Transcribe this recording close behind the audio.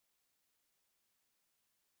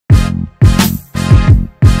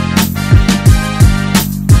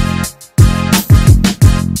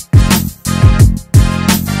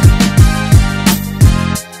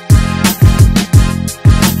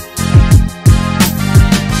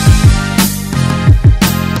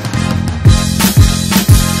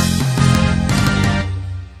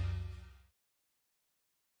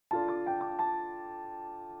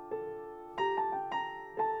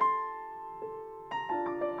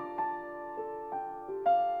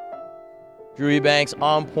Drew Ebanks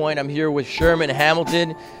on point. I'm here with Sherman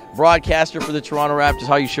Hamilton, broadcaster for the Toronto Raptors.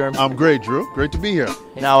 How are you, Sherman? I'm great, Drew. Great to be here.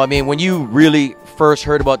 Now, I mean, when you really first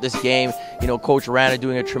heard about this game, you know, Coach Rana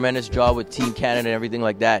doing a tremendous job with Team Canada and everything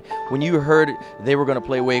like that. When you heard they were going to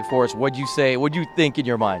play Wake Forest, what'd you say? What'd you think in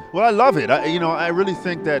your mind? Well, I love it. I really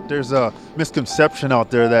think that there's a misconception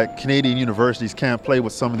out there that Canadian universities can't play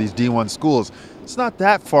with some of these D1 schools. It's not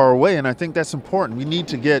that far away, and I think that's important. We need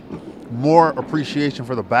to get more appreciation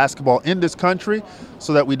for the basketball in this country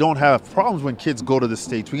so that we don't have problems when kids go to the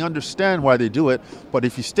States. We understand why they do it, but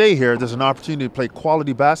if you stay here, there's an opportunity to play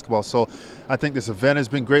quality basketball. So I think this event has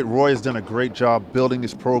been great. Roy has done a great job building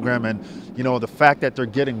this program, and you know, the fact that they're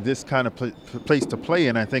getting this kind of place to play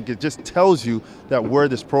in, I think it just tells you that where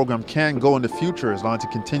this program can go in the future as long as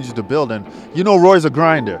it continues to build. And you know, Roy's a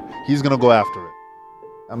grinder. He's going to go after it.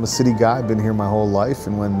 I'm a city guy, I've been here my whole life,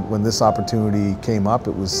 and when this opportunity came up,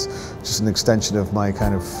 it was just an extension of my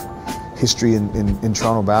kind of history in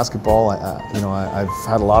Toronto basketball. I've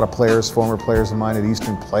had a lot of players, former players of mine at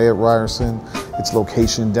Eastern play at Ryerson, its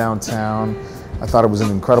location downtown. I thought it was an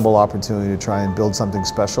incredible opportunity to try and build something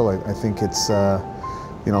special. I think it's,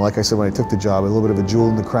 like I said when I took the job, a little bit of a jewel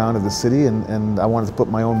in the crown of the city, and I wanted to put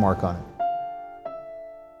my own mark on it.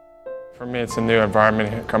 For me, it's a new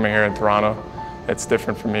environment coming here in Toronto. It's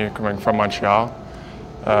different for me coming from Montreal.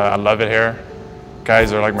 I love it here.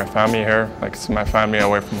 Guys are like my family here, like it's my family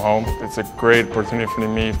away from home. It's a great opportunity for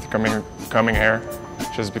me to coming here,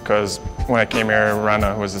 just because when I came here,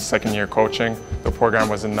 Rana was the second year coaching. The program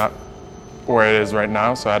wasn't not where it is right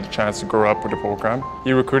now, so I had the chance to grow up with the program.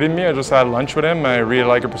 He recruited me, I just had lunch with him. I really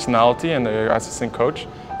like his personality and the assistant coach,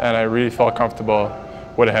 and I really felt comfortable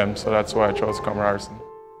with him, so that's why I chose to come to Ryerson.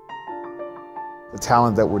 The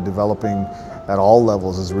talent that we're developing at all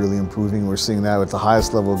levels is really improving. We're seeing that with the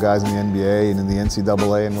highest level of guys in the NBA and in the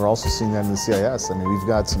NCAA, and we're also seeing that in the CIS. I mean, we've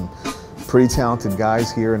got some pretty talented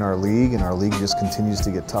guys here in our league, and our league just continues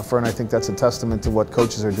to get tougher, and I think that's a testament to what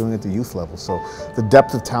coaches are doing at the youth level. So the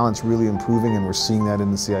depth of talent's really improving, and we're seeing that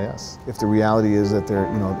in the CIS. If the reality is that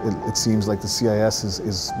it seems like the CIS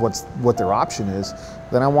is what their option is,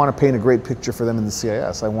 then I want to paint a great picture for them in the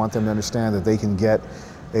CIS. I want them to understand that they can get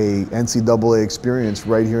a NCAA experience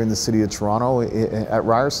right here in the city of Toronto at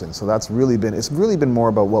Ryerson. So it's really been more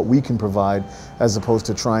about what we can provide as opposed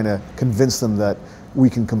to trying to convince them that we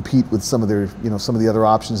can compete with some of their, some of the other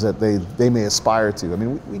options that they may aspire to. I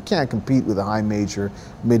mean, we can't compete with a high major,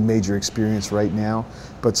 mid-major experience right now,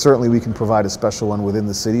 but certainly we can provide a special one within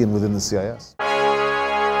the city and within the CIS.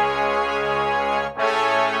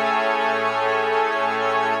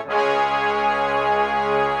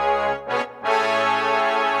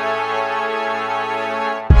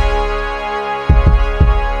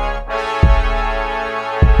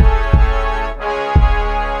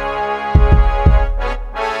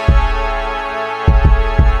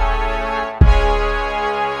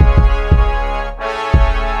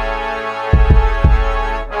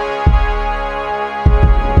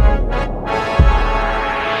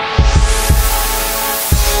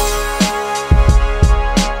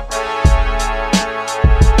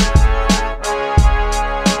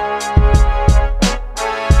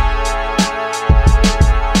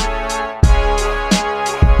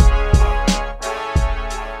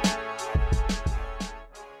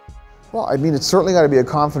 Well, I mean, it's certainly got to be a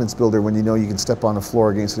confidence builder when you know you can step on the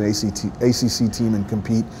floor against an ACC team and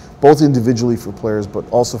compete, both individually for players, but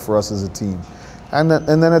also for us as a team. And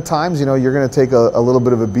then at times, you're going to take a little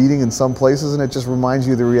bit of a beating in some places, and it just reminds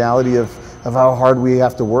you of the reality of how hard we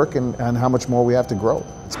have to work and how much more we have to grow.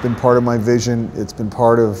 It's been part of my vision. It's been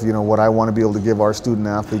part of what I want to be able to give our student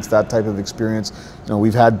athletes, that type of experience.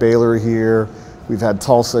 We've had Baylor here. We've had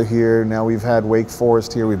Tulsa here, now we've had Wake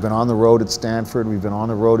Forest here, we've been on the road at Stanford, we've been on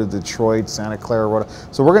the road at Detroit, Santa Clara, Rhode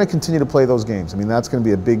Island. So we're going to continue to play those games. I mean, that's going to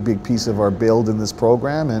be a big piece of our build in this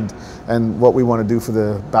program and what we want to do for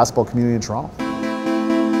the basketball community in Toronto.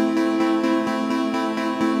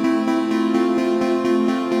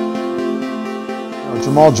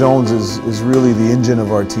 Jamal Jones is really the engine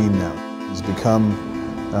of our team now. He's become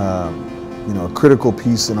a critical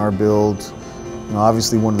piece in our build.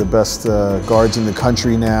 Obviously one of the best guards in the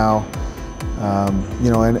country now,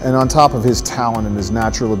 and on top of his talent and his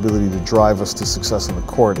natural ability to drive us to success on the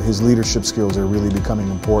court, his leadership skills are really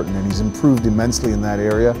becoming important, and he's improved immensely in that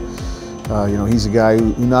area. He's a guy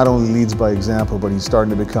who not only leads by example, but he's starting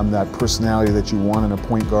to become that personality that you want in a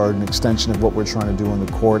point guard, an extension of what we're trying to do on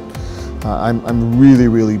the court. I'm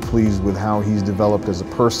really pleased with how he's developed as a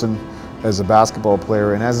person, as a basketball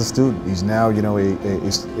player, and as a student. He's now,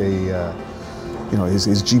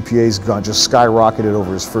 his GPA's gone just skyrocketed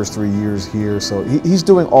over his first 3 years here, so he's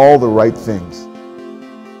doing all the right things.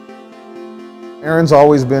 Aaron's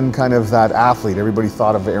always been kind of that athlete. Everybody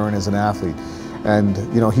thought of Aaron as an athlete. And,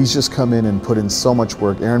 you know, he's just come in and put in so much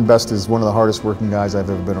work. Aaron Best is one of the hardest working guys I've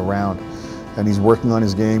ever been around. And he's working on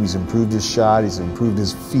his game. He's improved his shot. He's improved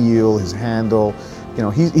his feel, his handle. You know,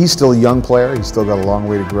 he's still a young player. He's still got a long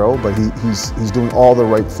way to grow, but he's doing all the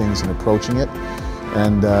right things and approaching it.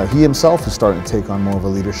 And he himself is starting to take on more of a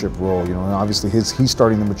leadership role. You know, and obviously he's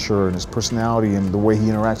starting to mature, and his personality and the way he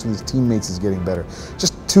interacts with his teammates is getting better.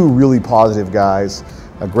 Just two really positive guys,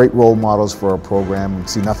 great role models for our program. We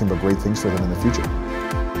see nothing but great things for them in the future.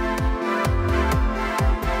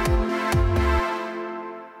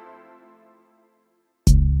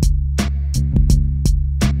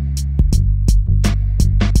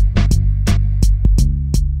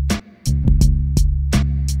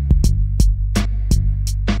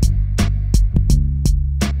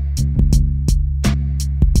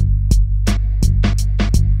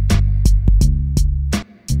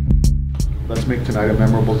 Let's make tonight a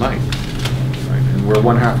memorable night, right? And we're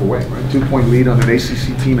one half away, right? 2-point lead on an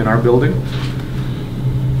ACC team in our building.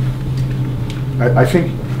 I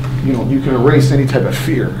think, you know, you can erase any type of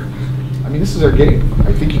fear. I mean, this is our game.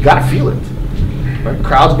 I think you gotta feel it, right?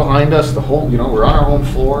 Crowds behind us, the whole, you know, we're on our own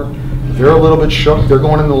floor. They're a little bit shook. They're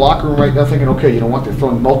going in the locker room right now thinking, okay, you know what? They're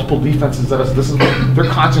throwing multiple defenses at us.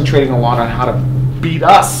 They're concentrating a lot on how to beat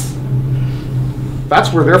us.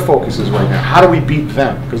 That's where their focus is right now. How do we beat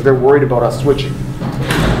them? Because they're worried about us switching.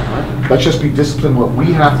 Right? Let's just be disciplined what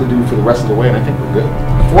we have to do for the rest of the way, and I think we're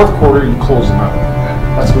good. Fourth quarter, you close them out.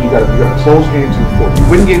 That's what you got to do. You got to close games in the fourth. You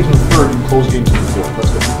win games in the third, you close games in the fourth.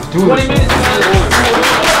 Let's go. Let's do 20 minutes.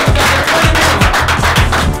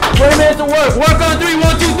 20 minutes of work. Work on three. 1,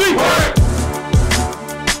 2, 3. Work.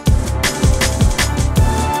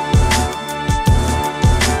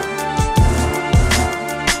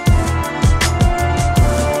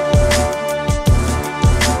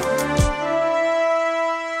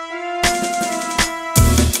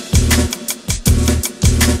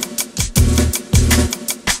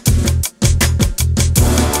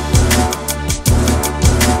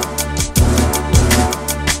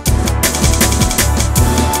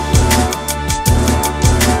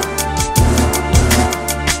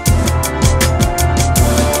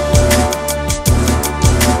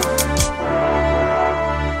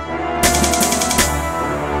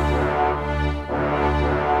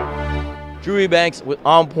 Ebanks with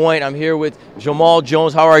On Point. I'm here with Jamal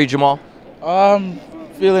Jones. How are you, Jamal?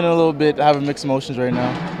 Feeling a little bit, having mixed emotions right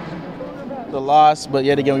now. The loss, but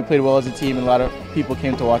yet again, we played well as a team, and a lot of people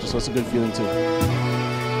came to watch us, so it's a good feeling too.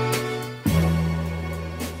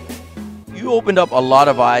 You opened up a lot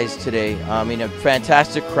of eyes today. I mean, a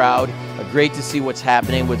fantastic crowd. Great to see what's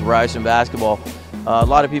happening with Ryerson basketball. A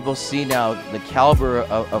lot of people see now the caliber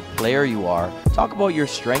of player you are. Talk about your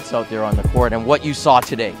strengths out there on the court and what you saw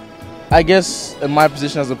today. I guess in my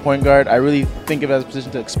position as a point guard, I really think of it as a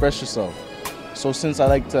position to express yourself. So since I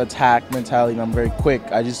like to attack mentality and I'm very quick,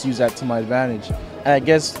 I just use that to my advantage. And I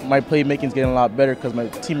guess my playmaking is getting a lot better because my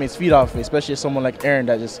teammates feed off me, especially someone like Aaron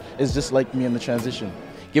that is just like me in the transition.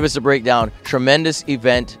 Give us a breakdown. Tremendous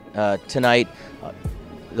event tonight.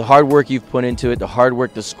 The hard work you've put into it, the hard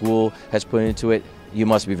work the school has put into it, you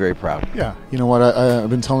must be very proud. Yeah, you know what, I've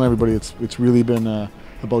been telling everybody it's really been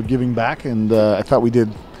about giving back, and I thought we did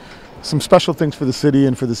some special things for the city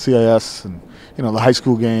and for the CIS, and you know, the high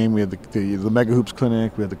school game, we had the Mega Hoops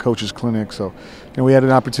Clinic, we had the Coaches Clinic, so you know, we had an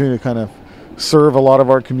opportunity to kind of serve a lot of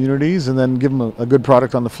our communities and then give them a good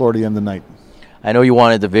product on the floor to end the night. I know you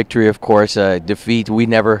wanted the victory, of course. Defeat, we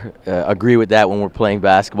never agree with that when we're playing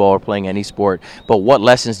basketball or playing any sport, but what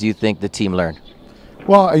lessons do you think the team learned?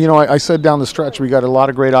 Well, you know, I said down the stretch we got a lot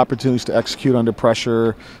of great opportunities to execute under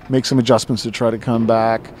pressure, make some adjustments to try to come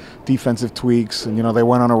back, defensive tweaks, and you know, they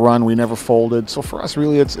went on a run, we never folded. So for us,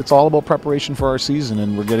 really, it's all about preparation for our season,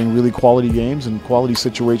 and we're getting really quality games and quality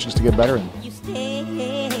situations to get better in. You stay,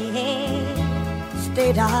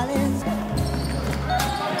 darling.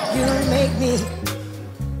 You make me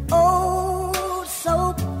oh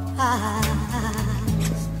so high.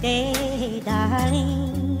 Stay, darling.